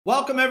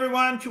Welcome,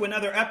 everyone, to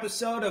another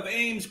episode of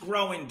AIME's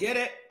Grow and Get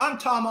It. I'm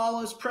Tom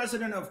Ahles,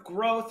 president of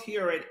growth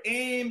here at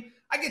AIME.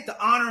 I get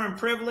the honor and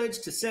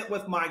privilege to sit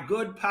with my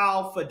good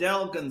pal,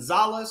 Fidel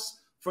Gonzalez.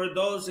 For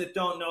those that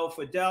don't know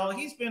Fidel,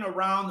 he's been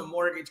around the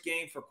mortgage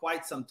game for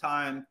quite some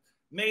time,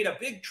 made a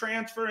big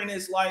transfer in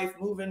his life,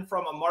 moving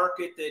from a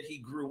market that he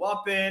grew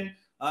up in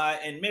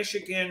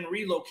Michigan,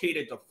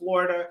 relocated to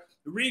Florida,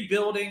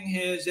 rebuilding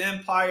his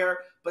empire.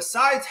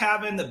 Besides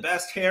having the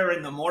best hair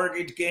in the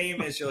mortgage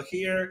game, as you'll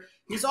hear,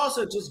 he's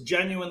also just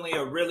genuinely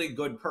a really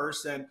good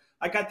person.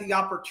 I got the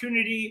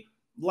opportunity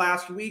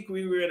last week.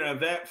 We were at an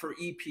event for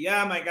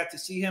EPM. I got to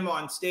see him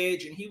on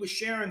stage, and he was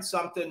sharing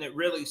something that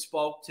really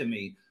spoke to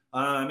me.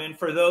 And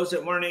for those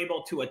that weren't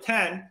able to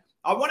attend,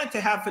 I wanted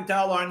to have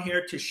Fidel on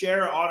here to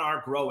share on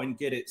our Grow and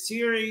Get It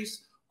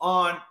series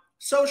on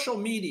social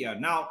media.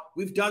 Now,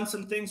 we've done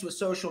some things with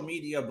social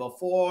media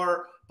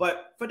before,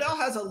 but Fidel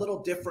has a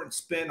little different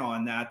spin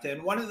on that.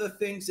 And one of the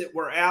things that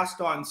we're asked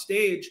on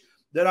stage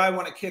that I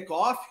want to kick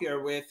off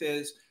here with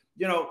is,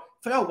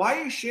 Fidel, why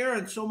are you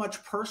sharing so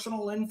much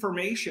personal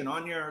information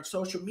on your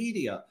social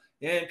media?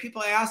 And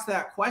people asked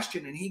that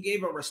question, and he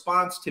gave a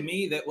response to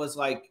me that was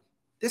like,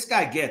 this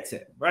guy gets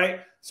it,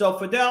 right? So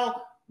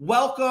Fidel,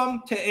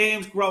 welcome to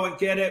AIME's Grow and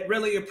Get It.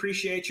 Really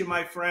appreciate you,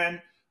 my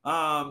friend.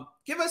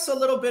 Give us a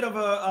little bit of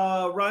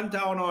a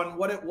rundown on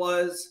what it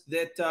was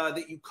that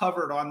that you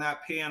covered on that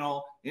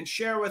panel, and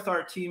share with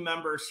our team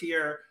members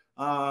here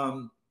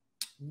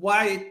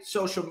why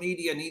social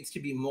media needs to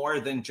be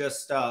more than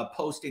just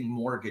posting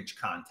mortgage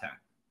content.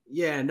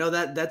 Yeah, no,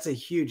 that's a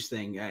huge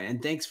thing,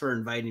 and thanks for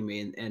inviting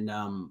me. And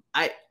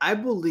I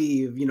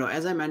believe,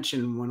 as I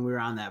mentioned when we were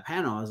on that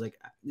panel, I was like,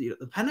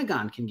 the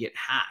Pentagon can get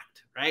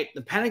hacked, right?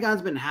 The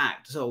Pentagon's been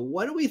hacked. So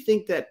what do we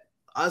think that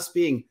us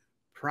being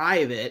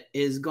private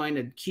is going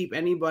to keep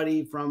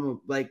anybody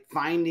from like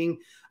finding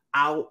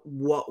out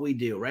what we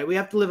do, right? We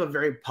have to live a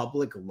very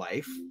public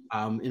life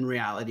in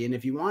reality. And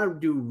if you want to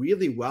do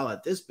really well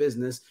at this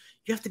business,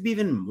 you have to be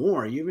even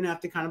more. You even have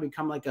to kind of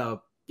become like a,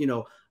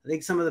 I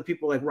think some of the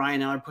people like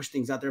Ryan Eller push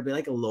things out there, be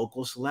like a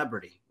local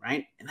celebrity,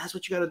 right? And that's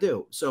what you got to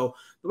do. So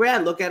the way I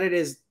look at it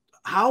is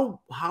how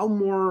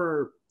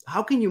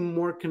can you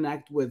more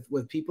connect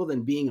with people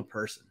than being a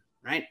person,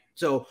 right?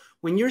 So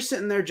when you're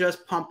sitting there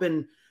just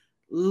pumping,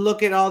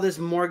 look at all this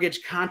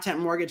mortgage content,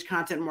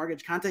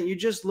 you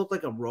just look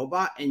like a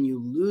robot, and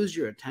you lose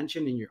your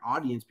attention in your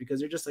audience because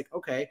they're just like,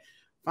 okay,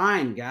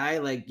 fine, guy.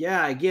 Like,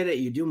 yeah, I get it.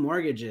 You do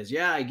mortgages.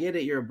 Yeah, I get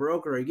it. You're a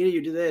broker. I get it.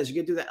 You do this. You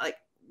can do that. Like,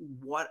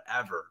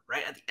 whatever,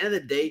 right? At the end of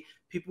the day,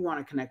 people want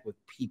to connect with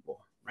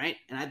people, right?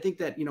 And I think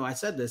that, I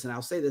said this, and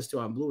I'll say this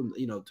till I'm blue,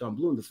 till I'm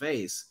blue in the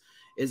face,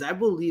 is I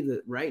believe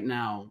that right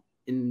now,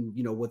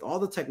 with all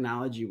the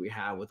technology we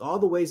have, with all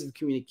the ways of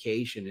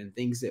communication and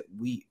things that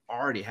we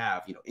already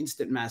have,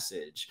 instant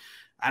message,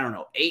 I don't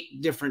know,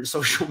 8 different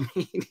social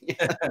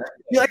media,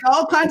 like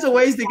all kinds of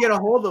ways to get a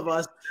hold of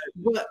us.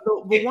 But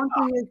the one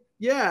thing is,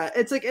 yeah,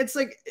 it's like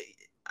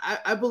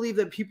I believe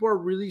that people are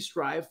really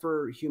strive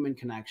for human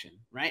connection,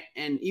 right?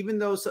 And even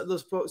though some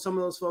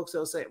of those folks,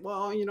 they'll say,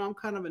 well, I'm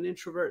kind of an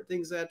introvert,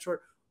 things of that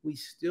sort, we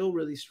still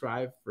really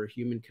strive for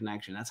human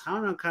connection. That's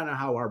kind of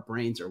how our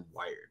brains are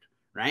wired.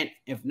 Right?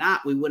 If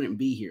not, we wouldn't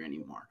be here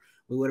anymore.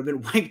 We would have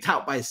been wiped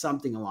out by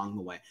something along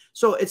the way.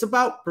 So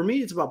for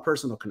me, it's about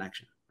personal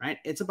connection, right?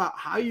 It's about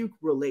how you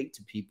relate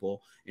to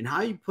people and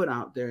how you put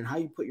out there and how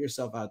you put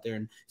yourself out there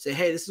and say,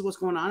 hey, this is what's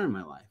going on in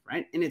my life,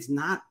 right? And it's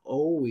not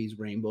always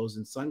rainbows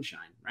and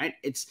sunshine, right?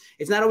 It's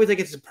not always like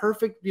it's a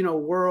perfect,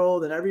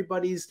 world and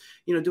everybody's,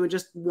 doing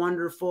just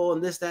wonderful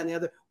and this, that, and the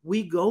other.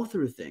 We go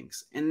through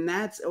things, and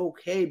that's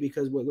okay,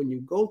 because when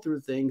you go through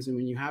things and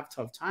when you have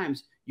tough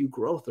times, you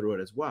grow through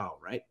it as well,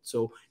 right?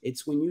 So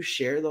it's when you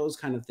share those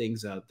kind of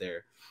things out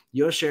there,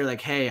 you'll share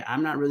like, hey,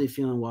 I'm not really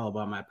feeling well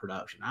about my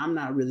production. I'm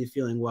not really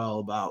feeling well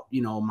about,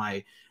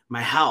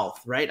 my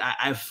health, right?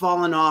 I've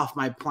fallen off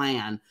my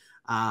plan.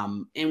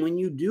 And when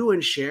you do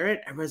and share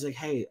it, everybody's like,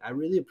 hey, I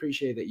really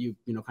appreciate that you,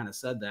 kind of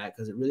said that,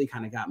 because it really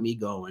kind of got me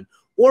going.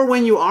 Or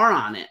when you are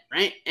on it,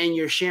 right? And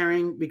you're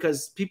sharing,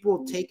 because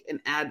people take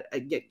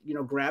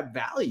and grab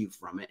value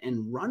from it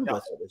and run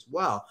with it as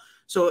well.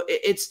 So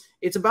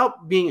it's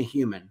about being a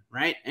human,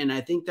 right? And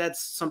I think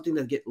that's something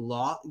that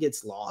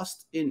gets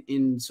lost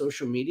in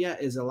social media,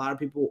 is a lot of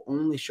people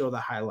only show the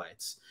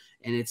highlights.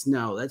 And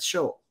let's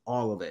show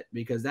all of it,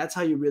 because that's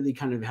how you really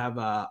kind of have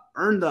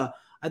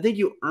I think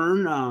you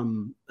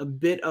earn a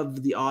bit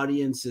of the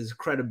audience's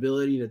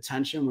credibility and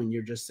attention when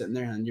you're just sitting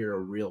there and you're a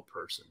real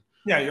person.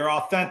 Yeah, you're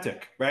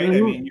authentic, right? Mm-hmm.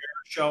 I mean,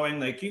 you're showing,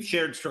 like, you've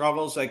shared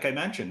struggles, like I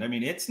mentioned. I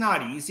mean, it's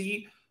not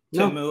easy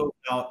to move.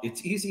 Now,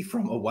 it's easy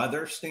from a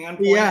weather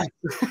standpoint,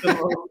 to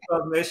move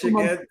from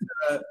Michigan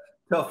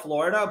to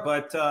Florida,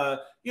 but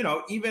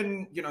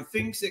even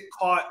things that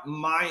caught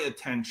my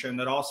attention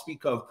that I'll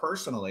speak of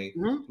personally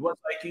was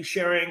like you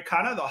sharing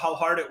kind of how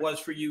hard it was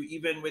for you,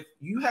 even with,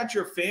 you had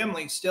your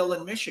family still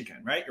in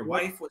Michigan, right? Your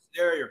wife was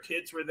there, your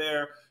kids were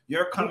there,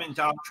 you're coming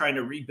down trying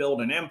to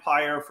rebuild an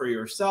empire for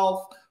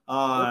yourself.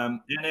 And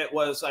it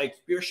was like,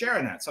 you're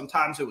sharing that.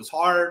 Sometimes it was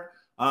hard,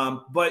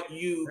 but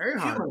you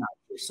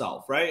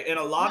yourself, right? And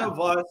a lot of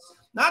us,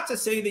 not to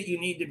say that you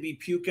need to be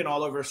puking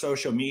all over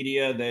social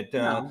media that,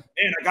 man,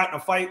 I got in a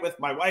fight with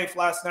my wife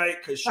last night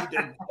because she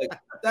did, like,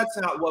 that's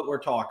not what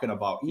we're talking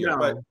about here.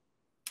 But,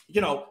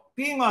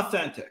 being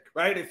authentic,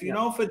 right? If you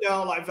know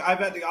Fidel, I've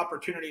had the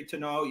opportunity to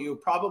know you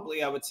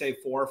probably, I would say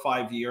 4 or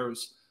 5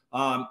 years.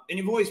 And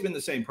you've always been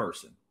the same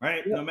person,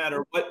 right? No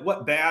matter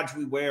what badge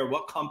we wear,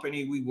 what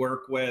company we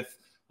work with,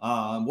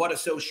 what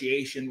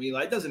association we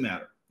like, doesn't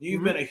matter.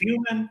 You've been a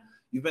human.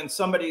 You've been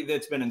somebody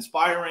that's been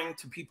inspiring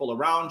to people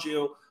around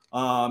you.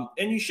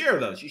 And you share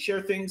those. You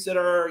share things that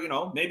are,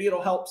 maybe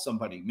it'll help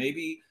somebody.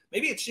 Maybe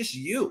it's just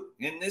you.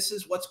 And this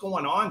is what's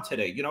going on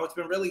today. It's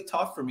been really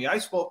tough for me. I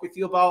spoke with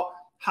you about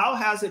how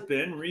has it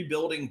been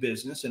rebuilding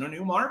business in a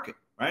new market,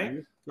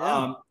 right?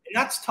 And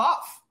that's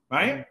tough,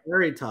 right?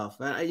 Very tough.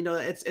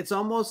 It's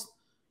almost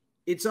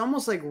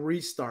like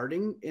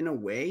restarting in a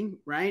way,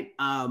 right?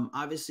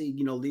 Obviously,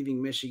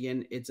 leaving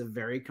Michigan, it's a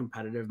very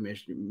competitive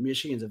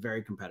Michigan's a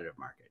very competitive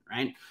market,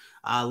 right?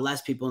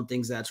 Less people and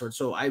things of that sort.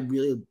 So I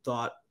really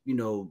thought,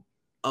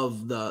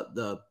 of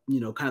the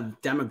kind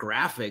of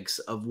demographics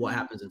of what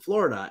happens in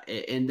Florida.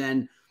 And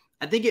then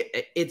I think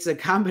it's a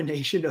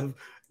combination of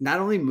not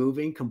only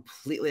moving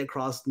completely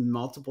across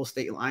multiple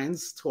state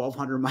lines,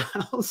 1,200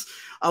 miles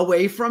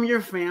away from your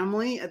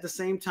family at the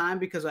same time,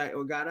 because I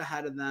got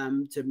ahead of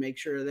them to make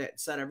sure that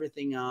set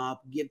everything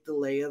up, get the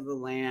lay of the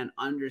land,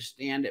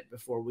 understand it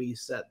before we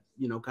set,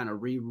 kind of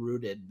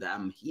rerouted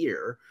them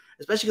here,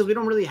 especially because we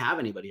don't really have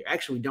anybody here.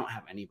 Actually, we don't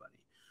have anybody.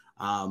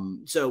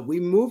 So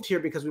we moved here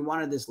because we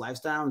wanted this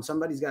lifestyle, and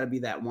somebody's got to be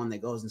that one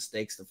that goes and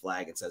stakes the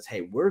flag and says,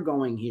 hey, we're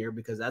going here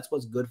because that's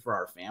what's good for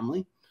our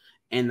family.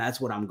 And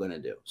that's what I'm going to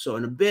do. So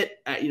in a bit,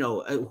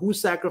 who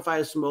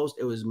sacrificed most?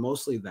 It was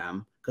mostly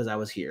them because I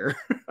was here.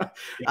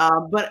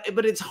 But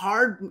it's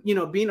hard,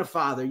 being a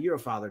father. You're a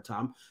father,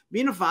 Tom.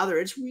 Being a father,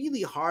 it's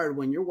really hard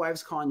when your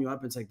wife's calling you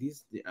up. It's like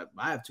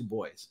I have 2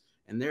 boys,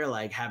 and they're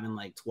like having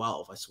like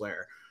 12. I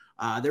swear,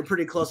 they're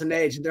pretty close in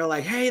age, and they're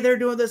like, hey, they're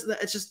doing this.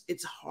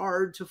 It's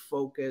hard to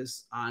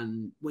focus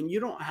on when you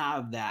don't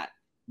have that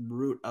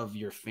root of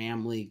your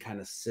family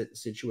kind of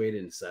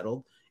situated and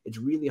settled. It's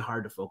really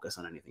hard to focus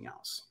on anything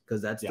else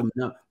because that's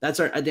that's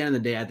our, at the end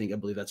of the day, I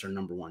believe that's our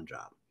number one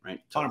job, right?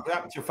 So,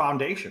 it's your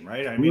foundation,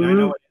 right? I mean, I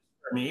know it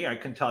is for me. I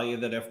can tell you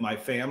that if my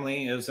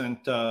family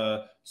isn't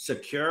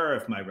secure,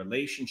 if my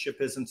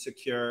relationship isn't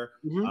secure,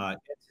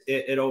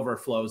 it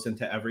overflows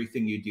into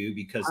everything you do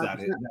because 100%. that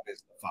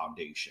is the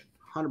foundation.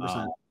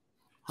 100%.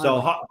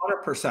 So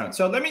 100%.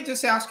 So let me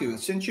just ask you,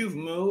 since you've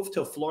moved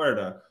to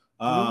Florida,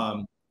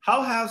 how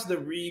has the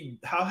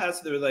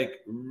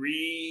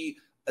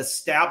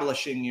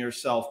establishing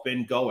yourself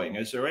been going?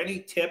 Is there any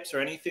tips or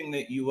anything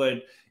that you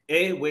would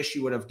A, wish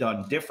you would have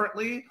done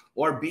differently,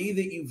 or B,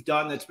 that you've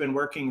done that's been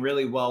working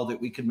really well that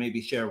we could maybe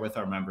share with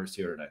our members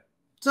here today?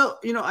 So,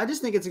 I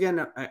just think it's,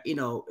 again,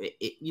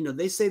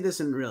 they say this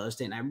in real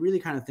estate, and I really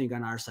kind of think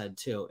on our side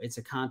too, it's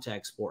a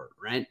contact sport,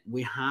 right?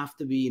 We have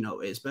to be,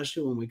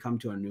 especially when we come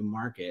to a new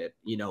market,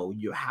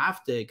 you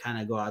have to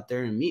kind of go out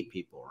there and meet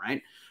people,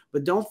 right?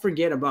 But don't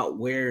forget about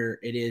where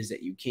it is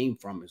that you came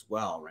from as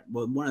well, right?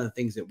 Well, one of the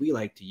things that we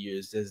like to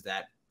use is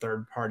that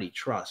third-party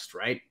trust,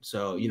 right?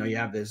 So, you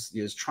have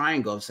this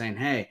triangle of saying,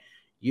 hey,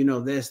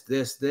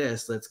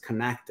 this, let's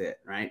connect it,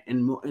 right?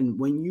 And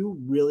when you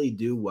really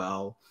do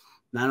well,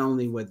 not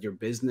only with your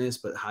business,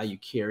 but how you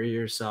carry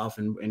yourself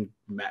and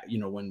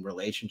when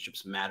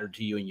relationships matter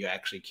to you and you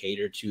actually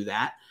cater to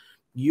that,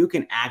 you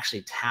can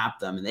actually tap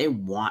them and they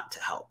want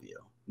to help you.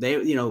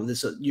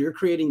 You're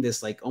creating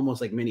this like almost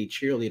like mini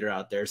cheerleader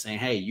out there saying,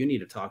 hey, you need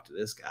to talk to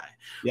this guy.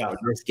 Or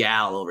this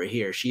gal over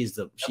here. She's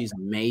an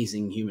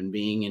amazing human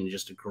being and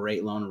just a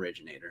great loan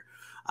originator.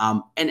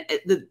 And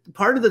the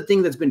part of the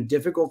thing that's been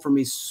difficult for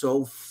me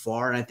so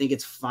far, and I think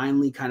it's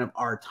finally kind of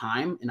our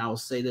time, and I will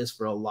say this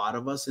for a lot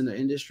of us in the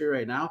industry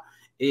right now,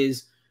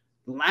 is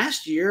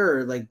last year,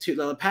 or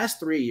the past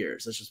 3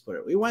 years, let's just put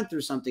it, we went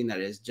through something that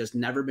has just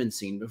never been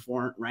seen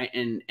before, right?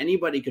 And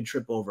anybody could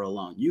trip over a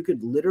loan. You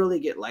could literally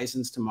get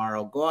licensed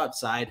tomorrow, go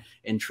outside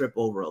and trip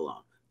over a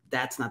loan.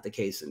 That's not the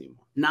case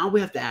anymore. Now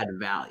we have to add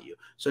value.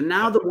 So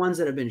now the ones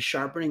that have been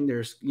sharpening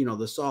their,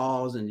 the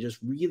saws and just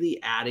really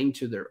adding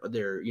to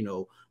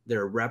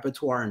their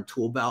repertoire and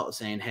tool belt,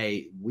 saying,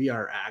 hey, we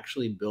are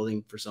actually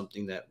building for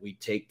something that we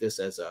take this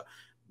as a,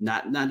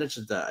 not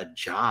just a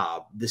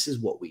job. This is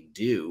what we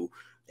do.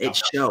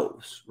 It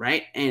shows,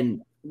 right?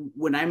 And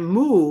when I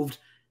moved,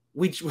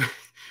 which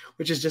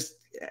is just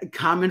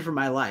common for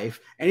my life,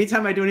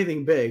 anytime I do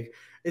anything big,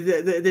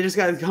 they just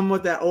got to come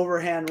with that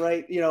overhand,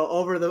 right?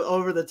 Over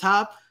the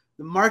top.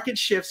 The market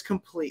shifts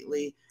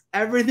completely.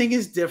 Everything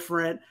is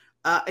different,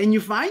 and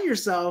you find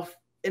yourself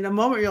in a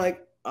moment. You're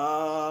like,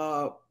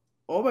 oh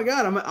my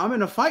God, I'm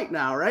in a fight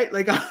now, right?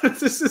 Like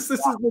this is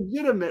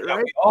legitimate,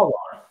 right?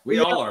 We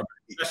all are,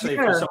 especially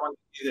for someone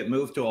that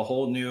moved to a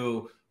whole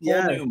new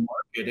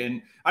market.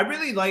 And I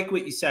really like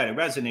what you said. It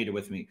resonated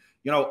with me.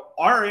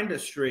 Our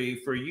industry,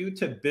 for you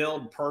to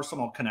build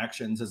personal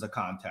connections is a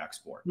contact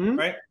sport,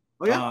 right?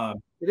 Oh, yeah.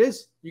 It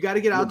is. You got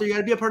to get out there. You got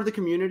to be a part of the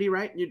community,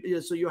 right?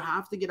 So you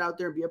have to get out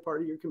there and be a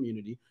part of your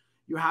community.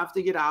 You have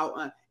to get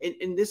out.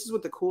 And this is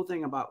what the cool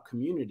thing about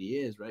community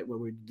is, right? What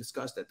we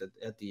discussed at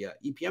the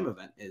EPM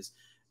event is,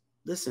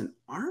 listen,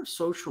 our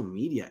social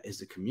media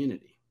is a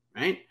community,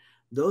 right?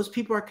 Those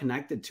people are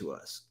connected to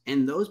us,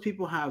 and those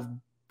people have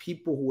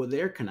people who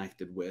they're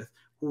connected with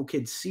who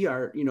could see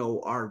our,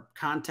 our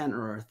content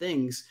or our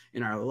things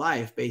in our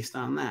life based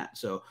on that.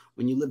 So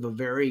when you live a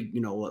very,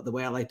 the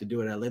way I like to do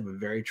it, I live a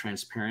very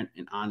transparent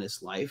and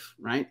honest life,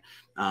 right?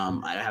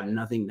 I have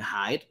nothing to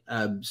hide.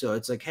 So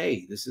it's like,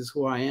 hey, this is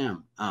who I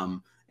am.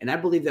 And I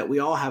believe that we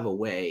all have a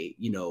way,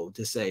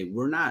 to say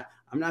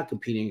I'm not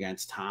competing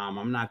against Tom.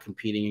 I'm not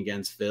competing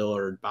against Phil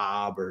or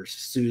Bob or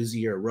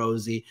Susie or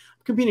Rosie.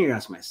 I'm competing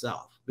against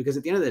myself, because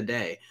at the end of the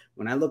day,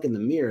 when I look in the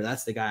mirror,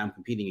 that's the guy I'm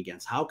competing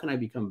against. How can I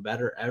become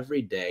better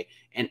every day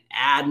and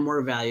add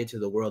more value to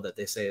the world that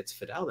they say it's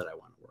Fidel that I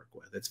want to work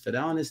with? It's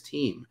Fidel and his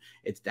team.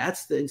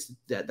 That's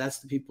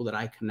the people that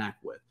I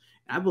connect with.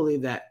 And I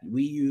believe that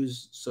we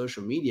use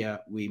social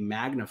media, we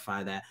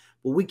magnify that,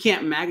 but we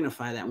can't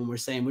magnify that when we're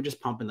saying we're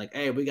just pumping like,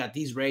 hey, we got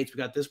these rates, we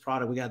got this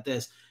product, we got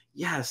this.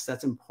 Yes,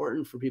 that's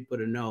important for people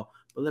to know.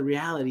 But the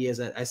reality is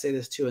that I say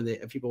this too,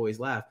 and people always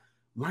laugh,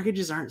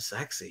 mortgages aren't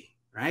sexy.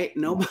 Right?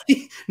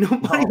 Nobody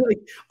like,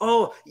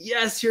 oh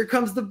yes, here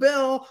comes the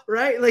bill,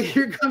 right? Like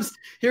here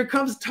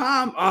comes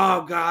Tom.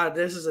 Oh God,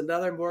 this is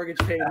another mortgage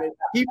payment.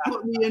 He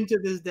put me into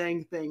this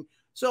dang thing.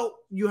 So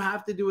you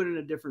have to do it in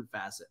a different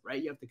facet,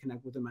 right? You have to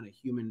connect with them on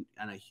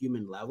a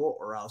human level,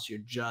 or else you're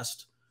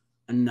just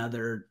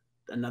another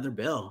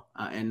bill.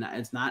 And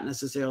it's not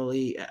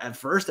necessarily, at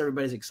first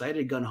everybody's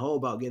excited, gun ho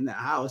about getting that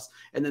house,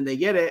 and then they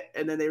get it,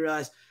 and then they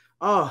realize,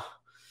 oh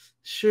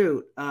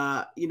shoot,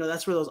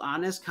 that's where those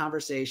honest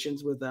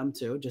conversations with them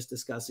too, just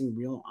discussing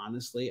real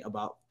honestly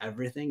about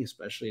everything,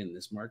 especially in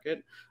this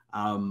market,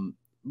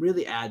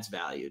 really adds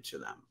value to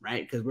them,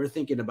 right? Because we're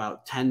thinking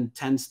about 10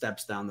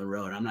 steps down the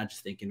road. I'm not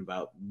just thinking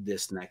about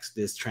this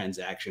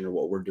transaction or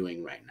what we're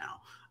doing right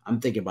now.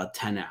 I'm thinking about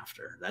 10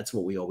 after. That's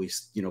what we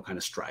always, kind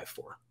of strive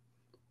for.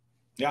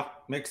 Yeah,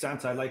 makes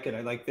sense. I like it.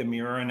 I like the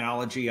mirror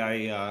analogy.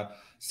 I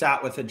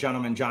sat with a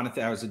gentleman,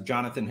 Jonathan. I was with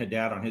Jonathan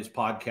Haddad on his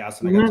podcast,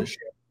 and I got to share.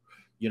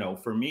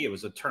 For me, it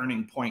was a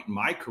turning point in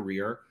my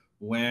career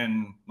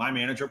when my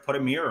manager put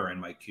a mirror in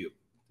my cube.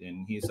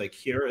 And he's like,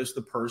 here is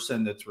the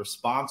person that's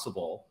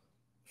responsible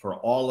for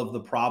all of the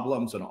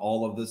problems and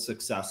all of the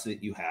success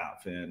that you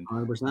have. And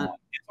 100%.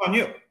 It's on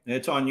you.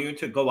 It's on you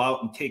to go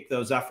out and take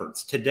those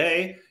efforts.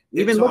 Today,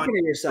 even looking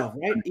at yourself,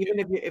 right? Even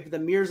if the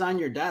mirror's on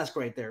your desk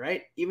right there,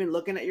 right? Even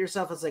looking at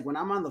yourself, it's like when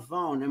I'm on the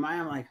phone,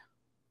 I'm like,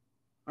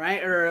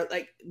 right? Or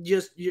like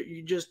just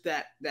you just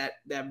that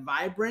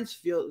vibrance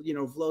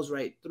flows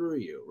right through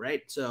you,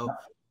 right? So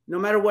no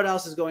matter what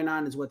else is going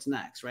on is what's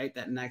next, right?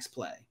 That next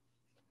play.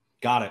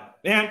 Got it.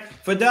 Man,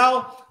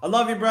 Fidel, I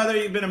love you, brother.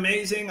 You've been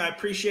amazing. I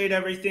appreciate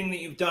everything that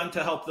you've done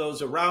to help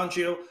those around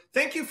you.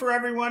 Thank you for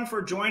everyone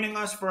for joining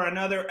us for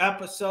another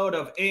episode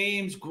of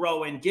AIME's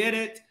Grow and Get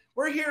It.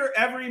 We're here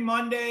every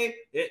Monday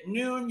at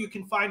noon. You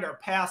can find our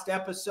past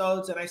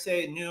episodes, and I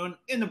say at noon,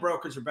 in the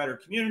Brokers Are Better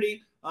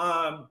community.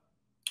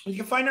 You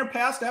can find our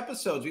past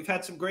episodes. We've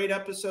had some great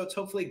episodes,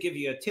 hopefully give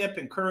you a tip,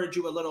 encourage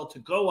you a little to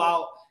go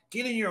out,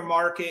 get in your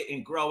market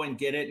and grow and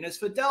get it. And as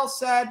Fidel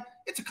said,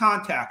 it's a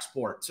contact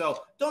sport.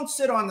 So don't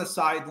sit on the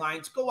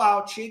sidelines. Go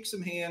out, shake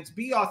some hands,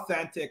 be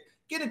authentic,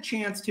 get a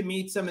chance to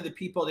meet some of the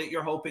people that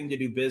you're hoping to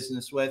do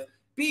business with.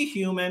 Be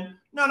human.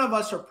 None of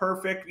us are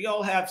perfect. We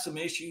all have some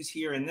issues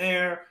here and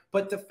there.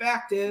 But the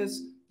fact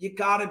is, you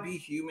got to be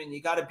human.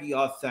 You got to be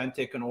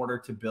authentic in order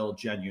to build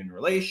genuine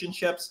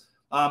relationships.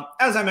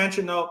 As I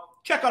mentioned, though,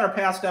 check out our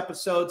past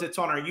episodes. It's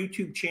on our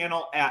YouTube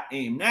channel at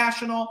AIME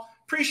National.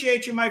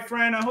 Appreciate you, my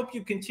friend. I hope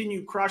you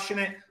continue crushing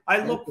it.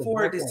 I look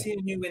forward to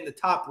seeing you in the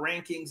top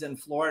rankings in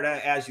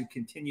Florida as you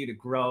continue to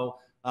grow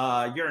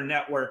your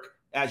network,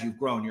 as you've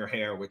grown your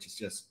hair, which is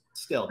just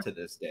still to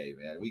this day,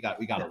 man. We got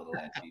a little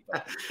envy.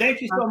 But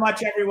thank you so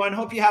much, everyone.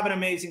 Hope you have an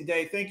amazing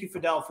day. Thank you,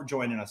 Fidel, for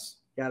joining us.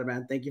 Got it,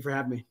 man. Thank you for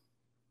having me.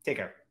 Take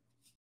care.